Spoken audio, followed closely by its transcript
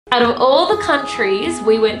Out of all the countries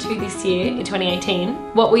we went to this year in 2018,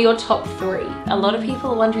 what were your top 3? A lot of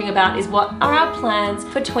people are wondering about is what are our plans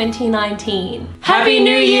for 2019? Happy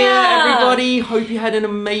New Year, everybody! Hope you had an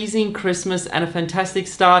amazing Christmas and a fantastic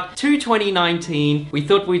start to 2019. We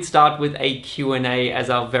thought we'd start with a Q&A as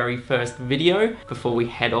our very first video before we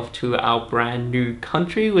head off to our brand new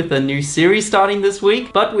country with a new series starting this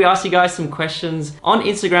week. But we asked you guys some questions on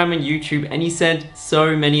Instagram and YouTube and you sent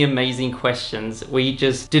so many amazing questions. We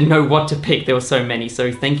just didn't know what to pick. There were so many.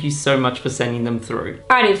 So thank you so much for sending them through.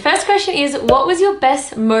 Alrighty, first question is, what was your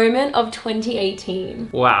best moment of 2018?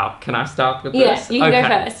 Wow, can I start with this? Yes, you can go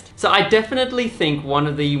first. So I definitely think one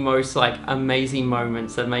of the most amazing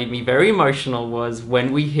moments that made me very emotional was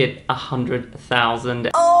when we hit 100,000.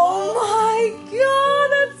 Oh my god,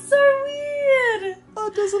 that's so weird.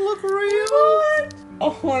 That doesn't look real. What?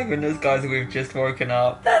 Oh my goodness, guys, we've just woken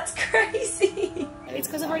up. That's crazy. It's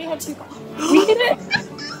because I've already had 2 coffees. We did it.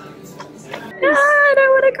 No, I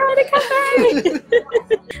don't want to cry in a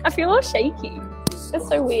cafe. I feel all shaky. It's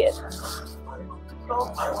so weird.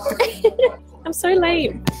 I'm so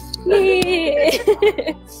lame. Yeah.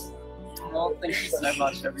 Well, thank you so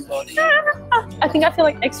much, everybody. I think I feel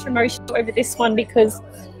extra emotional over this one because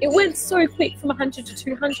it went so quick from 100 to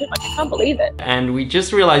 200. I can't believe it. And we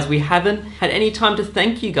just realized we haven't had any time to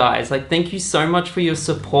thank you guys. Thank you so much for your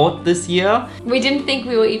support this year. We didn't think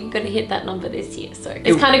we were even going to hit that number this year, so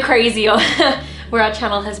it's kind of crazy where our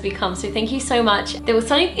channel has become. So thank you so much. There was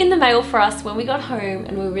something in the mail for us when we got home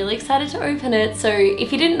and we were really excited to open it. So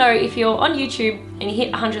if you didn't know, if you're on YouTube and you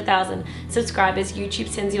hit 100,000 subscribers, YouTube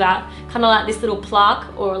sends you out kind of this little plaque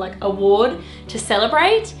or award to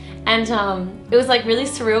celebrate. And it was really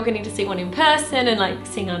surreal getting to see one in person and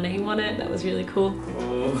seeing our name on it. That was really cool.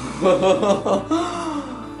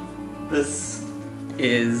 This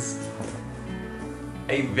is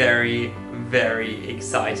a very, very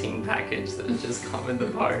exciting package that has just come in the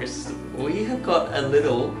post. We have got a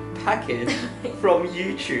little package from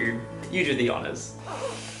YouTube. You do the honors.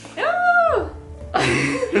 Oh!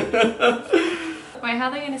 Wait, how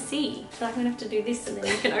are they going to see? So I'm going to have to do this and then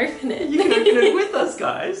you can open it. You can open it with us,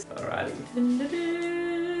 guys. Alrighty.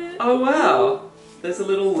 Oh wow, there's a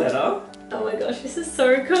little letter. Oh my gosh, this is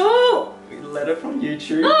so cool. A letter from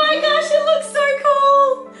YouTube. Oh my gosh, it looks so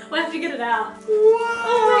cool. We'll have to get it out. Wow.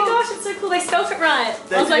 Oh my gosh, it's so cool. They spelled it right.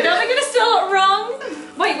 I was like, are they going to spell it wrong?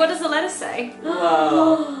 Wait, what does the letter say?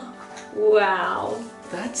 Wow. Wow.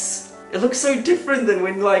 It looks so different than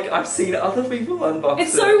when I've seen other people unbox it.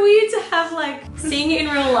 It's so weird to have seeing it in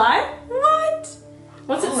real life. What?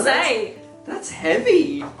 What's it say? That's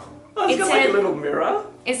heavy. Oh, it's got a little mirror.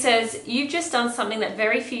 It says, you've just done something that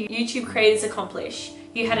very few YouTube creators accomplish.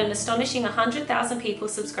 You had an astonishing 100,000 people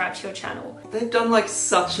subscribe to your channel. They've done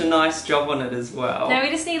such a nice job on it as well. Now we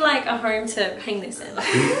just need a home to hang this in.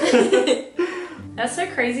 That's so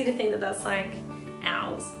crazy to think that that's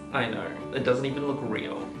ours. I know. It doesn't even look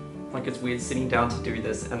real. It's weird sitting down to do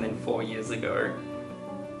this and then 4 years ago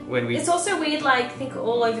when we... It's also weird think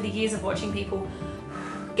all over the years of watching people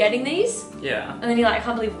getting these. Yeah. And then you're I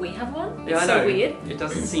can't believe we have one. Yeah, it's so weird. It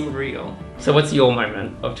doesn't seem real. So what's your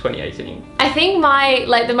moment of 2018? I think my,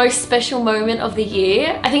 the most special moment of the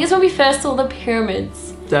year, I think it's when we first saw the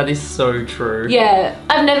pyramids. That is so true. Yeah,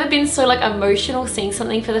 I've never been so emotional seeing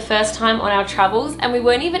something for the first time on our travels, and we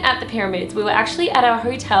weren't even at the pyramids. We were actually at our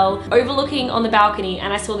hotel overlooking on the balcony,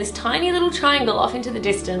 and I saw this tiny little triangle off into the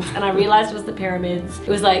distance and I realized it was the pyramids. It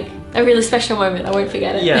was a really special moment. I won't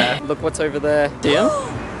forget it. Yeah. Look what's over there. DM? Oh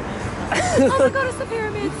my god, it's the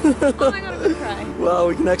pyramids. Oh my god, I'm gonna cry. Wow,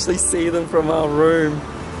 we can actually see them from our room.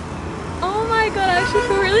 Oh my god, I actually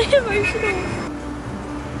feel really emotional.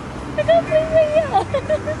 I can't believe we're here.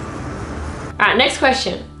 Alright, next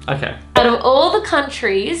question. Okay. Out of all the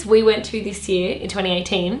countries we went to this year in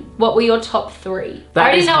 2018, what were your top 3? That I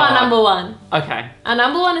already is know hard. our number 1. Okay. Our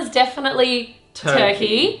number 1 is definitely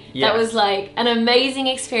Turkey. Yes. That was an amazing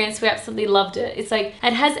experience. We absolutely loved it. It's it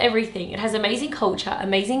has everything. It has amazing culture,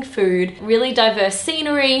 amazing food, really diverse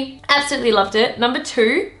scenery. Absolutely loved it. Number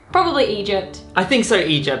 2, probably Egypt. I think so,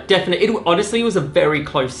 Egypt, definitely. It honestly was a very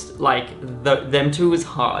close, them two was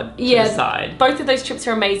hard to decide. Both of those trips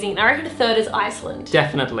are amazing. I reckon the 3rd is Iceland.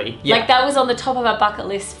 Definitely, yeah. That was on the top of our bucket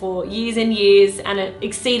list for years and years, and it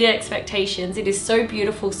exceeded expectations. It is so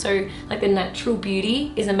beautiful, so the natural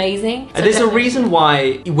beauty is amazing. So there's a reason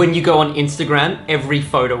why when you go on Instagram, every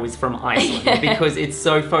photo is from Iceland because it's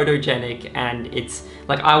so photogenic and it's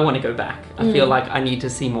I want to go back. I feel I need to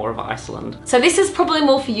see more of Iceland. So this is probably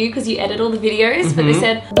more for you because you edit all the videos, but they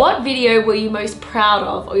said, what video were you most proud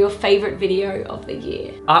of or your favorite video of the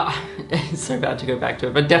year? It's so bad to go back to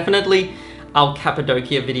it, but definitely our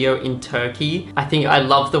Cappadocia video in Turkey. I think I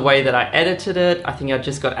love the way that I edited it. I think I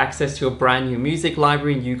just got access to a brand new music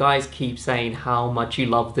library, and you guys keep saying how much you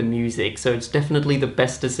love the music. So it's definitely the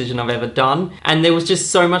best decision I've ever done. And there was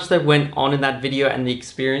just so much that went on in that video and the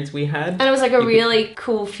experience we had. And it was like a really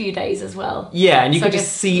cool few days as well. Yeah, and you could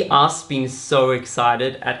just see us being so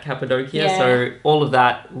excited at Cappadocia. Yeah. So all of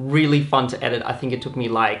that, really fun to edit. I think it took me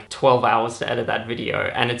like 12 hours to edit that video,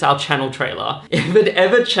 and it's our channel trailer. If it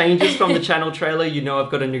ever changes from the channel trailer, you know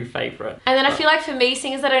I've got a new favorite. And then I feel like for me,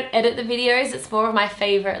 seeing as I don't edit the videos, it's more of my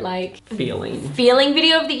favorite like feeling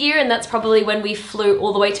video of the year, and that's probably when we flew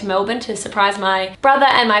all the way to Melbourne to surprise my brother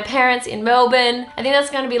and my parents in Melbourne. I think that's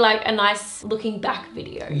going to be like a nice looking back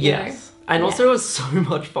video. Yes. You know? And also it was so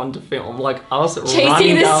much fun to film, like us chasing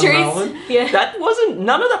running the down streets. Melbourne. Yeah. That wasn't,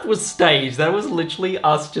 none of that was staged. That was literally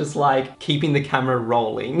us just like keeping the camera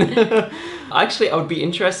rolling. Actually, I would be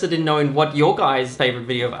interested in knowing what your guys' favorite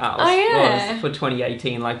video of ours was for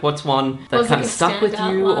 2018. Like what's one that kind of stuck with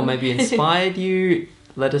you or maybe inspired you?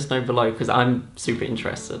 Let us know below because I'm super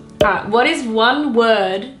interested. Alright, what is one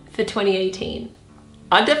word for 2018?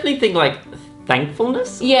 I definitely think like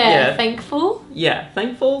thankfulness. Yeah, thankful. Yeah,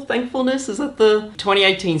 thankfulness is that the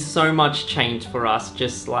 2018 so much changed for us,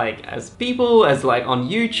 just like as people, as like on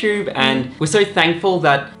YouTube, and we're so thankful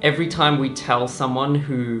that every time we tell someone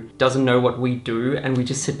who doesn't know what we do, and we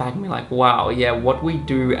just sit back and be like, wow, yeah, what we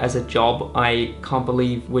do as a job, I can't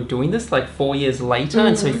believe we're doing this like 4 years later,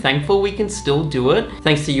 and so thankful we can still do it.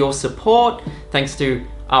 Thanks to your support, thanks to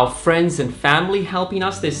our friends and family helping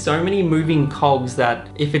us. There's so many moving cogs that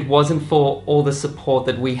if it wasn't for all the support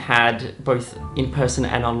that we had both in person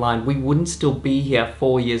and online, we wouldn't still be here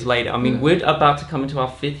 4 years later. I mean, we're about to come into our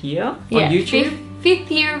 5th year on YouTube.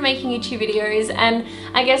 Fifth year of making YouTube videos, and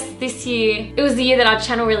I guess this year, it was the year that our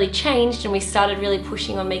channel really changed and we started really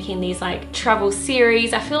pushing on making these like travel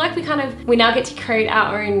series. I feel like we now get to create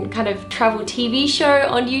our own kind of travel TV show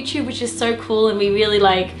on YouTube, which is so cool, and we really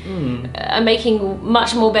like are making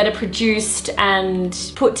much more better produced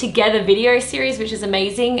and put together video series, which is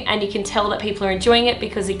amazing, and you can tell that people are enjoying it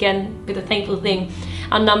because again, with a thankful thing,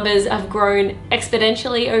 our numbers have grown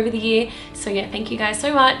exponentially over the year. So yeah, thank you guys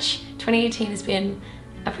so much. 2018 has been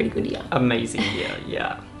a pretty good year. Amazing year,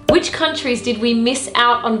 yeah. Which countries did we miss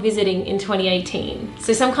out on visiting in 2018?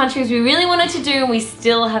 So some countries we really wanted to do and we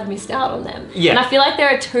still have missed out on them. Yeah. And I feel like there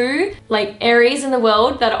are two like areas in the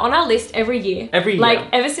world that are on our list every year. Every year. Like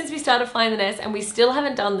ever since we started flying the nest, and we still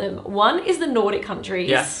haven't done them. One is the Nordic countries.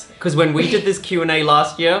 Yes, because when we did this Q&A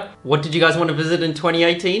last year, what did you guys want to visit in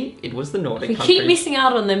 2018? It was the Nordic countries. We keep missing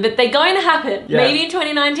out on them, but they're going to happen. Yeah. Maybe in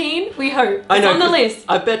 2019, we hope. I It's know, on the list.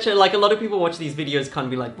 I bet you like a lot of people watch these videos kind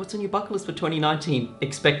of be like, what's on your bucket list for 2019?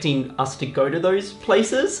 Expecting us to go to those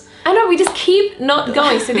places. I know, we just keep not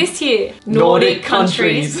going. So this year, Nordic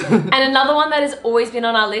countries. And another one that has always been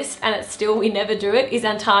on our list, and it's still, we never do it, is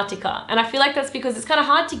Antarctica. And I feel like that's because it's kind of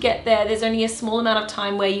hard to get there. There's only a small amount of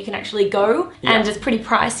time where you can actually go, and it's pretty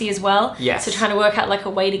pricey as well. Yes. So trying to work out like a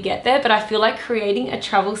way to get there. But I feel like creating a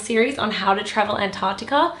travel series on how to travel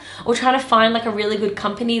Antarctica, or trying to find like a really good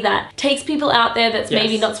company that takes people out there that's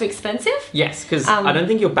maybe not so expensive. Yes, because I don't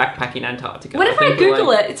think you're backpacking Antarctica. Whenever I Google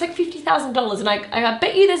it, it's like $50,000, and I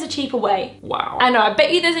bet you there's a cheaper way. Wow. I know, I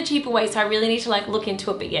bet you there's a cheaper way, so I really need to like look into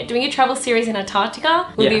it. But yeah, doing a travel series in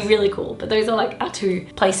Antarctica would be really cool. But those are like our two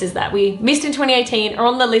places that we missed in 2018, are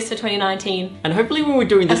on the list for 2019. And hopefully when we're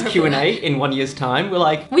doing this Q&A in 1 year's time, we're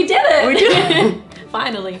like, we did it! We did it!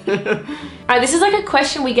 Finally. Alright, this is like a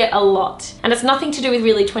question we get a lot, and it's nothing to do with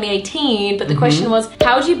really 2018, but the question was,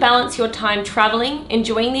 how do you balance your time traveling,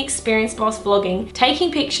 enjoying the experience whilst vlogging, taking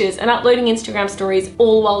pictures and uploading Instagram stories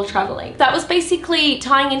all while traveling? That was basically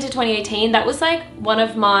tying into 2018. That was like one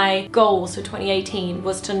of my goals for 2018,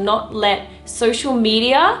 was to not let social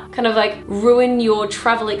media kind of like ruin your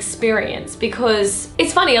travel experience, because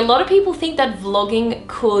it's funny, a lot of people think that vlogging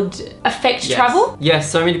could affect travel. Yes,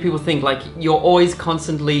 so many people think like you're always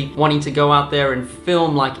constantly wanting to go out there and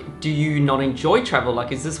film. Like, do you not enjoy travel?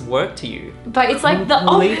 Like, is this work to you? But it's like the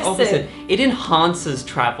opposite. It enhances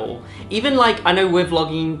travel. Even like, I know we're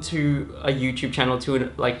vlogging to a YouTube channel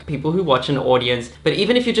to like people who watch an audience, but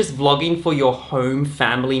even if you're just vlogging for your home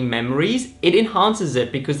family memories, it enhances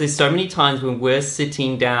it, because there's so many times when we're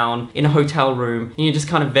sitting down in a hotel room and you're just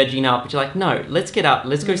kind of vegging up, but you're like, no, let's get up,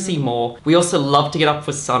 let's go see more. We also love to get up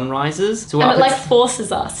for sunrises. So and it like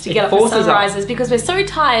forces us to get up for sunrises, because we're so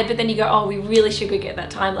tired, but then you go, oh, we really should go get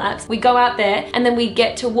that time lapse. We go out there and then we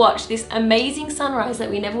get to watch this amazing sunrise that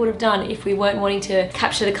we never would have done if we weren't wanting to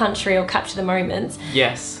capture the country or capture the moments.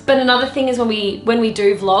 Yes. But another thing is when we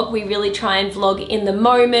do vlog, we really try and vlog in the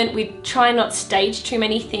moment. We try not stage too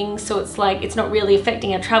many things, so it's like it's not really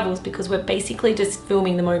affecting our travels because we're basically just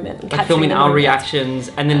filming the moment and like filming our reactions.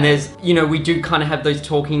 And then there's, you know, we do kind of have those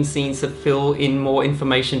talking scenes that fill in more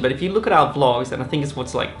information. But if you look at our vlogs, and I think it's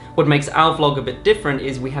what makes our vlog a bit different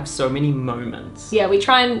is we have so many moments. Yeah, we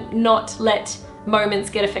try and not let moments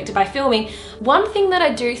get affected by filming. One thing that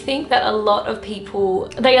I do think that a lot of people,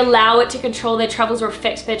 they allow it to control their travels or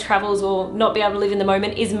affect their travels or not be able to live in the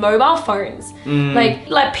moment is mobile phones.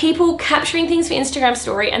 Like people capturing things for Instagram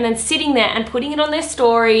story and then sitting there and putting it on their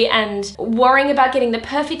story and worrying about getting the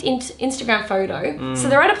perfect Instagram photo. So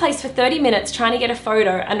they're at a place for 30 minutes trying to get a photo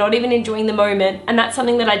and not even enjoying the moment, and that's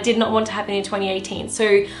something that I did not want to happen in 2018.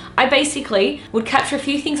 So I basically would capture a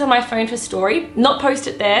few things on my phone for story, not post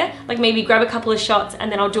it there, like maybe grab a couple of shots and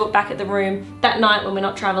then I'll do it back at the room that night when we're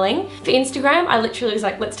not traveling. For Instagram, I literally was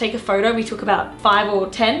like, let's take a photo. We took about 5 or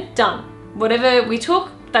 10, done. Whatever we took,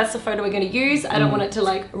 that's the photo we're going to use. I don't want it to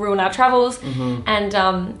like ruin our travels. And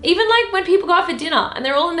even like when people go out for dinner and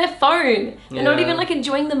they're all on their phone, they're not even like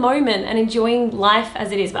enjoying the moment and enjoying life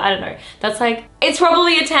as it is. But I don't know, that's like, it's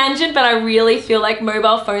probably a tangent, but I really feel like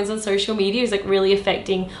mobile phones on social media is like really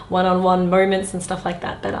affecting one-on-one moments and stuff like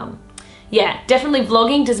that. But yeah, definitely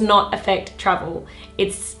vlogging does not affect travel.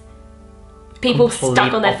 It's people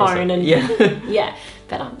stuck on their phone and yeah.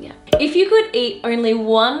 But yeah. If you could eat only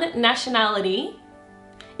one nationality,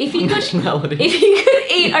 if you could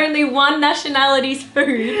eat only one nationality's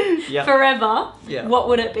food forever, what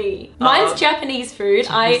would it be? Mine's Japanese food.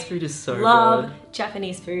 Japanese food is so love good.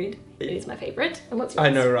 Japanese food. It is my favorite. And what's yours? I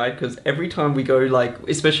know, right? Because every time we go, like,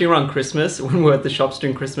 especially around Christmas, when we're at the shops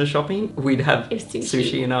doing Christmas shopping, we'd have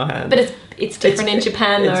sushi in our hands. But it's different in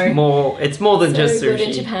Japan, though. It's more than just sushi. Good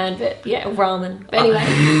in Japan, but yeah, ramen. But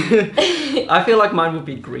anyway, I feel like mine would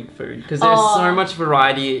be Greek food because there's so much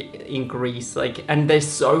variety in Greece, like, and they're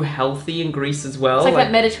so healthy in Greece as well. It's like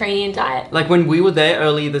that Mediterranean diet. Like when we were there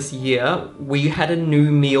earlier this year, we had a new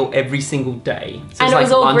meal every single day. So and it was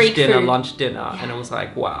like all lunch, Greek dinner, food. lunch, dinner, and it was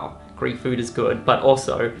like, wow. Greek food is good, but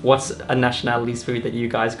also, what's a nationality's food that you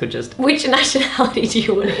guys could just... Which nationality do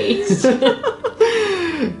you want to eat?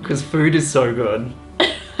 Because food is so good.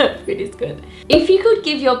 Food is good. If you could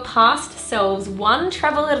give your past selves one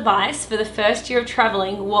travel advice for the first year of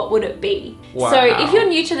traveling, what would it be? Wow. So if you're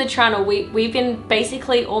new to the channel, we've been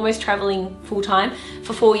basically almost traveling full time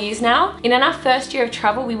for 4 years now. And in our first year of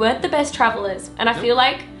travel, we weren't the best travelers. And I feel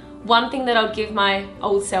like one thing that I'd give my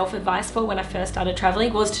old self advice for when I first started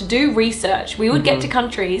traveling was to do research. We would get to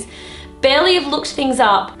countries, barely have looked things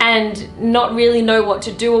up and not really know what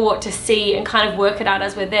to do or what to see and kind of work it out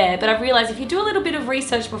as we're there. But I've realized if you do a little bit of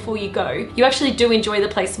research before you go, you actually do enjoy the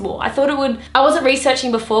place more. I wasn't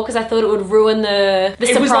researching before because I thought it would ruin the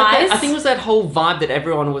surprise. Was like I think it was that whole vibe that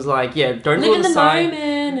everyone was like, yeah, don't live in the side.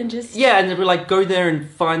 moment and just... Yeah, and they were like, go there and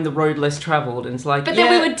find the road less traveled. And it's like, But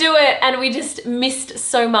then we would do it and we just missed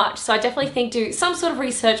so much. So I definitely think do some sort of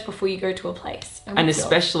research before you go to a place. And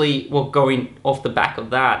especially, well, going off the back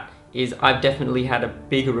of that, is I've definitely had a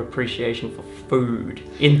bigger appreciation for food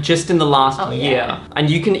in the last year. Yeah. And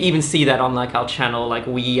you can even see that on like our channel, like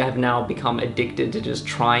we have now become addicted to just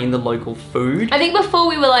trying the local food. I think before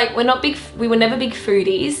we were like, we were never big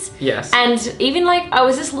foodies. Yes. And even like, I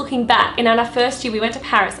was just looking back and on our first year we went to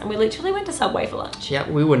Paris and we literally went to Subway for lunch. Yeah,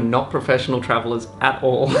 we were not professional travelers at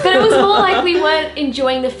all. But it was more like we weren't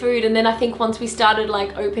enjoying the food, and then I think once we started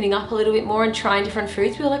like opening up a little bit more and trying different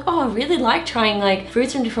foods, we were like, oh, I really like trying like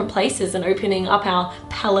foods from different places and opening up our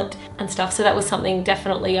palate and stuff. So that was something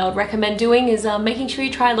definitely I would recommend doing, is making sure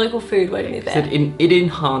you try local food when you're there. It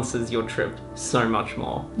enhances your trip so much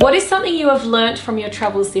more. What is something you have learnt from your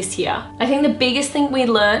travels this year? I think the biggest thing we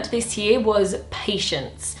learnt this year was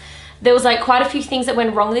patience. There was like quite a few things that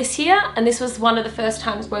went wrong this year, and this was one of the first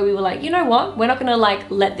times where we were like, you know what, we're not gonna like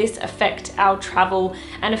let this affect our travel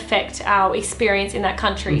and affect our experience in that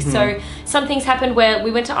country. So some things happened where we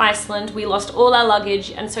went to Iceland, we lost all our luggage,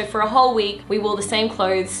 and so for a whole week we wore the same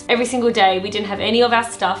clothes every single day. We didn't have any of our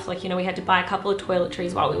stuff, like, you know, we had to buy a couple of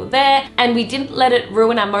toiletries while we were there, and we didn't let it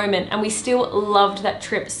ruin our moment, and we still loved that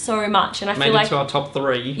trip so much. And I feel like made it to our top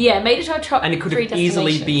 3. Yeah, made it to our top 3 and it could have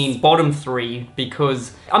easily been bottom 3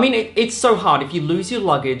 because, I mean, it's so hard if you lose your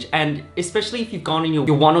luggage, and especially if you've gone on your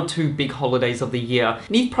 1 or 2 big holidays of the year.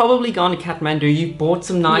 And you've probably gone to Kathmandu, you've bought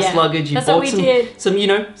some nice luggage, you've bought some, you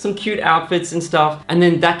know, some cute outfits and stuff, and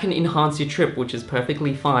then that can enhance your trip, which is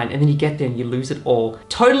perfectly fine. And then you get there and you lose it all.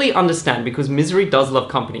 Totally understand, because misery does love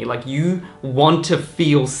company. Like, you want to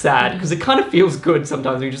feel sad because it kind of feels good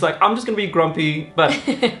sometimes. You're just like, I'm just gonna be grumpy. But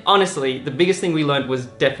honestly, the biggest thing we learned was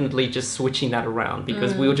definitely just switching that around,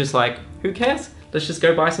 because we were just like, who cares? Let's just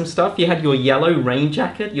go buy some stuff. You had your yellow rain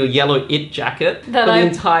jacket, your yellow it jacket for the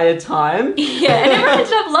entire time. Yeah, and everyone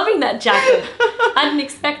ended up loving that jacket. I didn't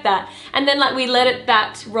expect that. And then like we let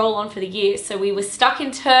that roll on for the year. So we were stuck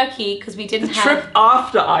in Turkey because we didn't have... trip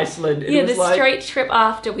after Iceland. Yeah, the straight trip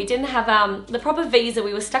after. We didn't have the proper visa.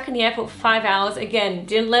 We were stuck in the airport for 5 hours. Again,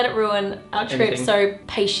 didn't let it ruin our trip. So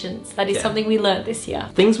patience. That is something we learned this year.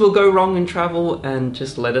 Things will go wrong in travel, and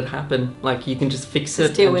just let it happen. Like, you can just fix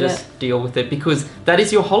it and just deal with it, because that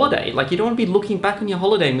is your holiday. Like, you don't want to be looking back on your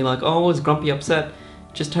holiday and be like, oh, I was grumpy, upset.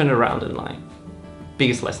 Just turn it around and like,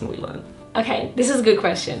 biggest lesson we learned. Okay, this is a good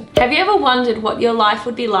question. Have you ever wondered what your life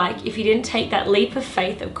would be like if you didn't take that leap of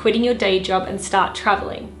faith of quitting your day job and start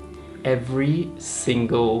traveling? Every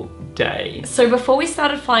single day. So before we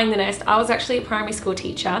started Flying the Nest, I was actually a primary school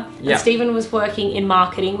teacher, and Stephen was working in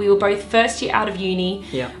marketing. We were both first year out of uni.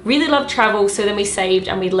 Really loved travel, so then we saved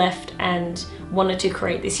and we left and wanted to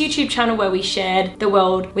create this YouTube channel where we shared the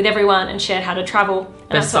world with everyone and shared how to travel.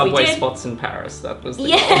 And best subway spots in Paris, that was the goal.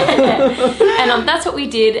 And that's what we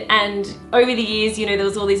did. And over the years, you know, there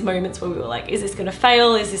was all these moments where we were like, is this gonna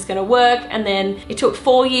fail? Is this gonna work? And then it took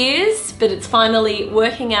 4 years, but it's finally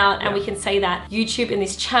working out, and we can say that YouTube and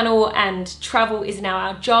this channel and travel is now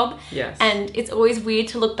our job. And it's always weird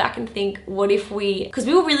to look back and think, what if because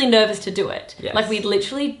we were really nervous to do it. Like, we'd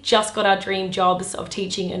literally just got our dream jobs of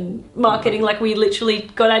teaching and marketing. Like, we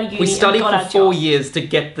literally got out of uni. We studied for 4 years to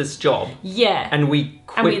get this job. And we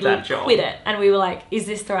quit that job. Quit it. And we were like, is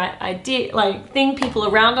this the right idea? Like, people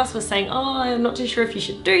around us were saying, oh, I'm not too sure if you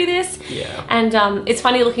should do this. And it's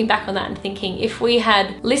funny looking back on that and thinking, if we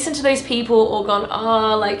had listened to those people or gone,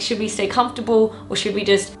 oh, like, should we stay comfortable or should we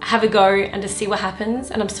just have a go and just see what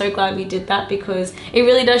happens? And I'm so glad we did that, because it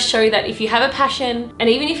really does show that if you have a passion, and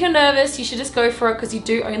even if you're nervous, you should just go for it, because you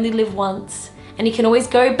do only live once. And you can always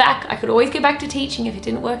go back. I could always go back to teaching if it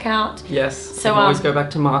didn't work out. So you can always go back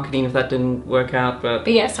to marketing if that didn't work out. But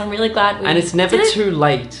yes, I'm really glad we did it. And it's never too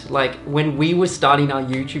late. Like, when we were starting our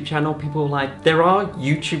YouTube channel, people were like, there are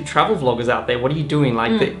YouTube travel vloggers out there. What are you doing?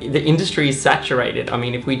 Like, the industry is saturated. I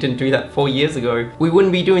mean, if we didn't do that 4 years ago, we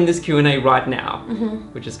wouldn't be doing this Q&A right now,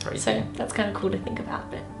 which is crazy. So that's kind of cool to think about,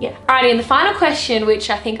 but yeah. Alrighty, and the final question, which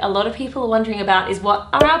I think a lot of people are wondering about, is what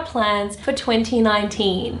are our plans for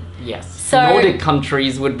 2019? So Nordic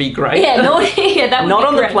countries would be great. That would be Not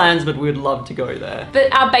on great. the plans, but we'd love to go there.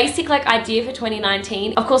 But our basic idea for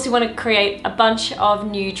 2019, of course, we want to create a bunch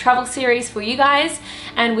of new travel series for you guys,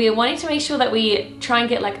 and we are wanting to make sure that we try and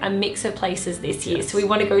get a mix of places this year. So we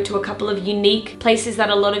want to go to a couple of unique places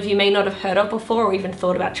that a lot of you may not have heard of before or even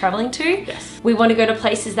thought about traveling to. We want to go to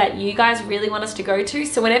places that you guys really want us to go to.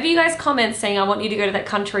 So whenever you guys comment saying, I want you to go to that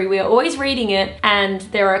country, we are always reading it, and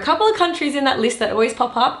there are a couple of countries in that list that always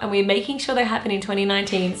pop up, and we're making sure they happen in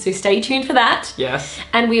 2019, so stay tuned for that.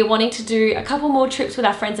 And we are wanting to do a couple more trips with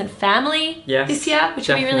our friends and family this year, which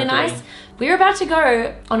will be really nice. We're about to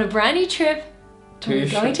go on a brand new trip. We're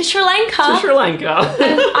going to Sri Lanka. To Sri Lanka.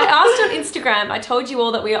 And I asked on Instagram, I told you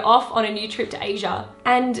all that we are off on a new trip to Asia,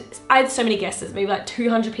 and I had so many guesses, maybe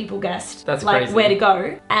 200 people guessed crazy. Where to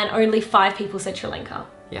go, and only 5 people said Sri Lanka.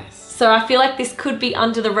 So I feel like this could be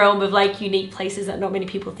under the realm of unique places that not many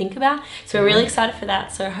people think about. So we're really excited for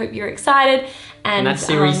that. So I hope you're excited. And that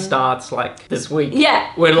series starts this week.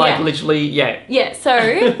 We're literally, so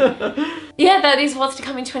that is what's to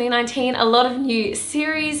come in 2019. A lot of new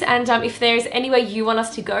series, and if there's anywhere you want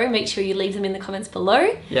us to go, make sure you leave them in the comments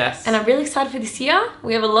below. And I'm really excited for this year.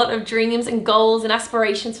 We have a lot of dreams and goals and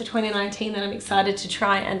aspirations for 2019 that I'm excited to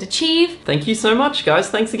try and achieve. Thank you so much, guys.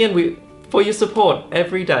 Thanks again for your support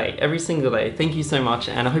every day, every single day. Thank you so much,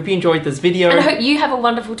 and I hope you enjoyed this video. And I hope you have a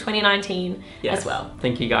wonderful 2019 as well.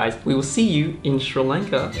 Thank you, guys. We will see you in Sri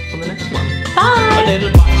Lanka on the next one. Bye! A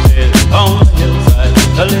little box on the hillside,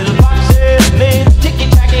 a little box, little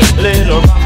ticky-tacky, little rock.